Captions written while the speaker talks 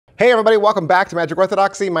Hey everybody, welcome back to Magic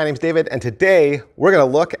Orthodoxy. My name's David, and today we're gonna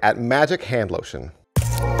look at magic hand lotion.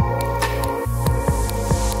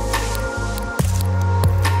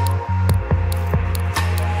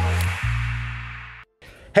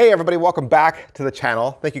 Hey everybody, welcome back to the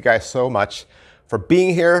channel. Thank you guys so much for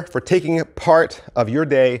being here, for taking part of your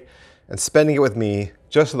day and spending it with me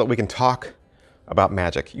just so that we can talk about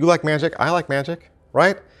magic. You like magic, I like magic,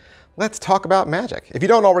 right? Let's talk about magic. If you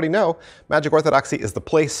don't already know, Magic Orthodoxy is the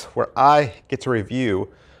place where I get to review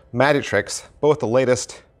magic tricks, both the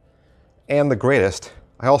latest and the greatest.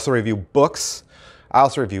 I also review books. I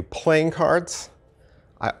also review playing cards.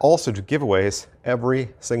 I also do giveaways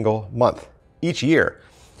every single month. Each year,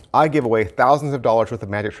 I give away thousands of dollars worth of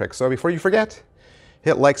magic tricks. So before you forget,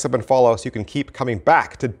 hit like, sub, and follow so you can keep coming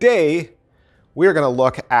back. Today, we're gonna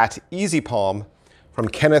look at Easy Palm from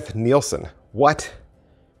Kenneth Nielsen. What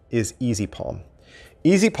is Easy Palm?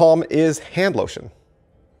 Easy Palm is hand lotion.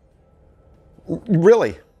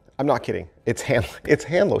 Really, I'm not kidding. It's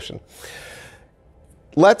hand lotion.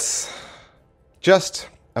 Let's just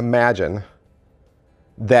imagine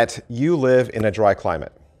that you live in a dry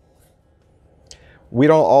climate. We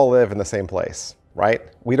don't all live in the same place, right?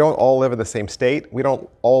 We don't all live in the same state. We don't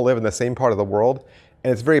all live in the same part of the world.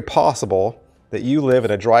 And it's very possible that you live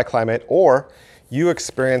in a dry climate or you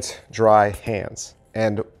experience dry hands.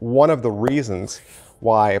 And one of the reasons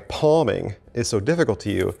why palming is so difficult to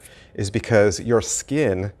you is because your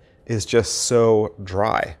skin is just so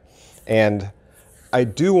dry. And I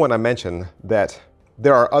do want to mention that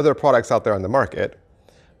there are other products out there on the market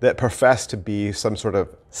that profess to be some sort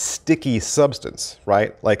of sticky substance,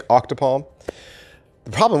 right? Like Octopalm.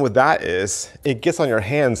 The problem with that is it gets on your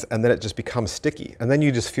hands and then it just becomes sticky. And then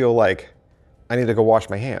you just feel like, I need to go wash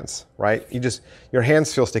my hands, right? Your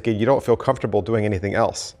hands feel sticky. You don't feel comfortable doing anything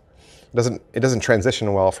else. It doesn't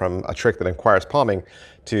transition well from a trick that requires palming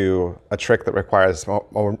to a trick that requires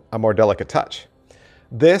a more delicate touch.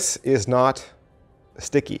 This is not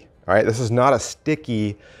sticky, all right? This is not a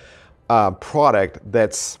sticky product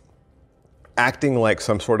that's acting like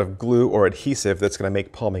some sort of glue or adhesive that's gonna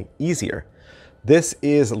make palming easier. This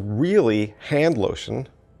is really hand lotion.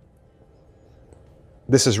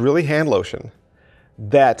 This is really hand lotion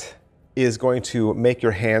that is going to make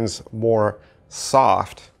your hands more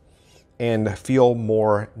soft and feel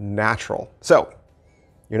more natural. So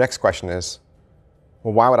your next question is,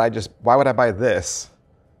 well, why would I buy this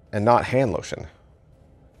and not hand lotion?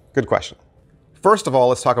 Good question. First of all,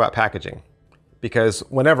 let's talk about packaging, because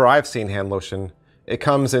whenever I've seen hand lotion, it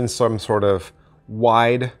comes in some sort of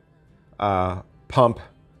wide pump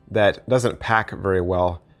that doesn't pack very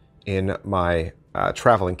well in my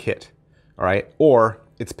traveling kit, all right? Or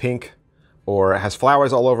it's pink, or it has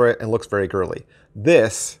flowers all over it and looks very girly.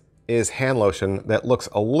 This is hand lotion that looks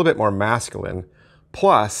a little bit more masculine,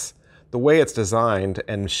 plus the way it's designed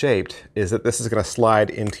and shaped is that this is gonna slide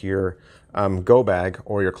into your go bag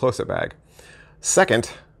or your close-up bag.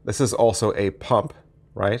 Second, this is also a pump,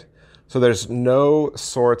 right? So there's no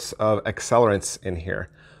sorts of accelerants in here,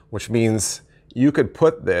 which means you could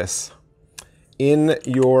put this in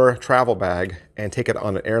your travel bag and take it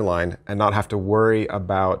on an airline and not have to worry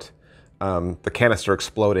about the canister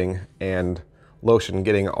exploding and lotion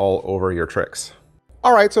getting all over your tricks.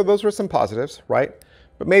 All right, so those were some positives, right?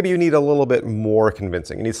 But maybe you need a little bit more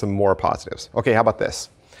convincing. You need some more positives. Okay, how about this?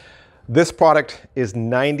 This product is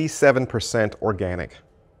 97% organic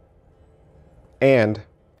and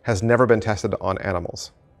has never been tested on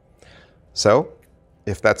animals. So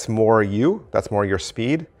if that's more you, that's more your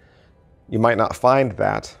speed, you might not find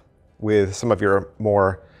that with some of your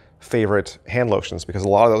more favorite hand lotions, because a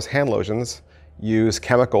lot of those hand lotions use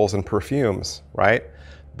chemicals and perfumes, right?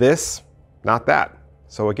 This, not that.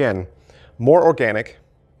 So again, more organic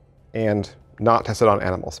and not tested on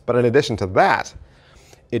animals. But in addition to that,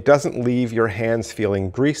 it doesn't leave your hands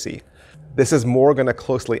feeling greasy. This is more gonna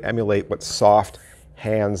closely emulate what soft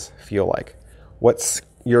hands feel like, what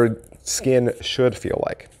your skin should feel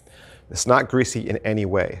like. It's not greasy in any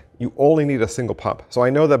way. You only need a single pump. So I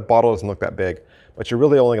know that bottle doesn't look that big, but you're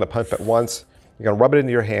really only gonna pump it once. You're gonna rub it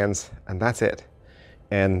into your hands, and that's it.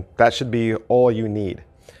 And that should be all you need.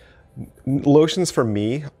 Lotions for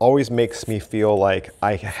me always makes me feel like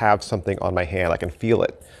I have something on my hand. I can feel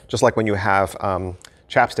it. Just like when you have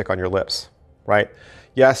chapstick on your lips, right?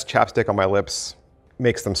 Yes, chapstick on my lips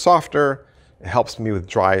makes them softer. It helps me with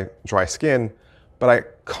dry skin, but I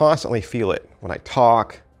constantly feel it when I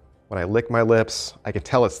talk. When I lick my lips, I can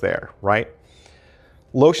tell it's there, right?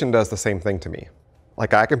 Lotion does the same thing to me.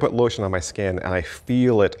 Like I can put lotion on my skin and I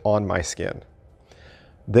feel it on my skin.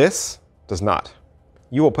 This does not.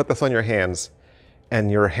 You will put this on your hands and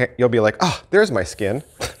you'll be like, oh, there's my skin.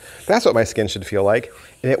 That's what my skin should feel like,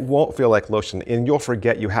 and it won't feel like lotion, and you'll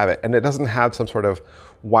forget you have it. And it doesn't have some sort of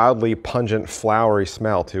wildly pungent, flowery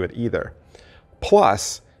smell to it either.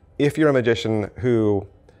 Plus, if you're a magician who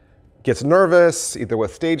gets nervous, either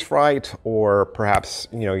with stage fright or perhaps,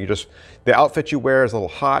 the outfit you wear is a little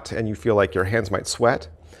hot and you feel like your hands might sweat.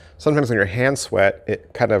 Sometimes when your hands sweat,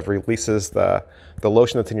 it kind of releases the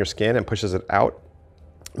lotion that's in your skin and pushes it out,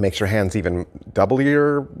 makes your hands even doubly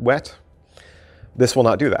wet. This will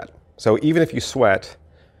not do that. So even if you sweat,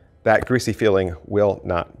 that greasy feeling will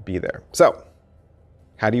not be there. So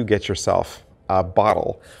how do you get yourself a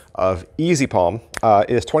bottle of Easy Palm? It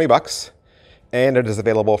is 20 bucks. And it is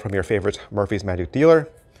available from your favorite Murphy's Magic dealer.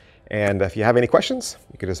 And if you have any questions,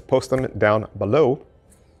 you can just post them down below.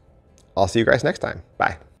 I'll see you guys next time.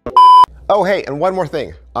 Bye. Oh, hey, and one more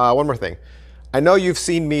thing. I know you've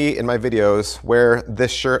seen me in my videos wear this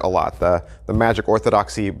shirt a lot, the Magic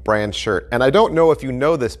Orthodoxy brand shirt. And I don't know if you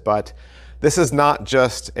know this, but this is not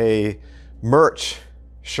just a merch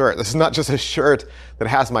shirt. This is not just a shirt that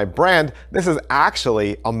has my brand. This is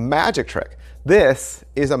actually a magic trick. This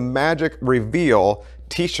is a Magic Reveal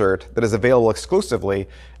t-shirt that is available exclusively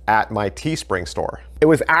at my Teespring store. It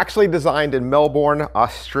was actually designed in Melbourne,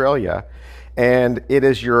 Australia, and it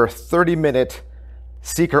is your 30-minute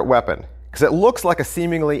secret weapon. Because it looks like a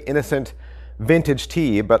seemingly innocent vintage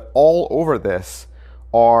tee, but all over this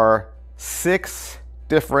are 6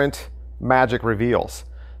 different magic reveals.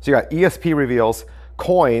 So you got ESP reveals,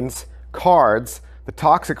 coins, cards, the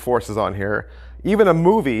toxic forces on here, even a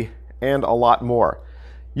movie, and a lot more.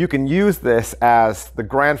 You can use this as the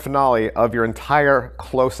grand finale of your entire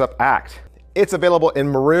close-up act. It's available in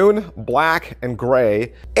maroon, black, and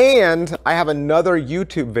gray. And I have another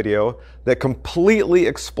YouTube video that completely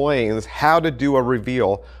explains how to do a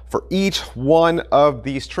reveal for each one of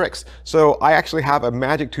these tricks. So I actually have a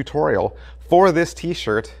magic tutorial for this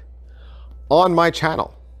t-shirt on my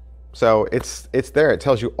channel. So it's there. It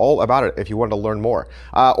tells you all about it if you want to learn more.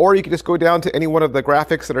 Or you can just go down to any one of the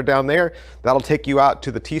graphics that are down there. That'll take you out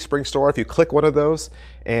to the Teespring store if you click one of those.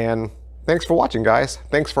 And thanks for watching, guys.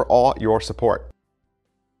 Thanks for all your support.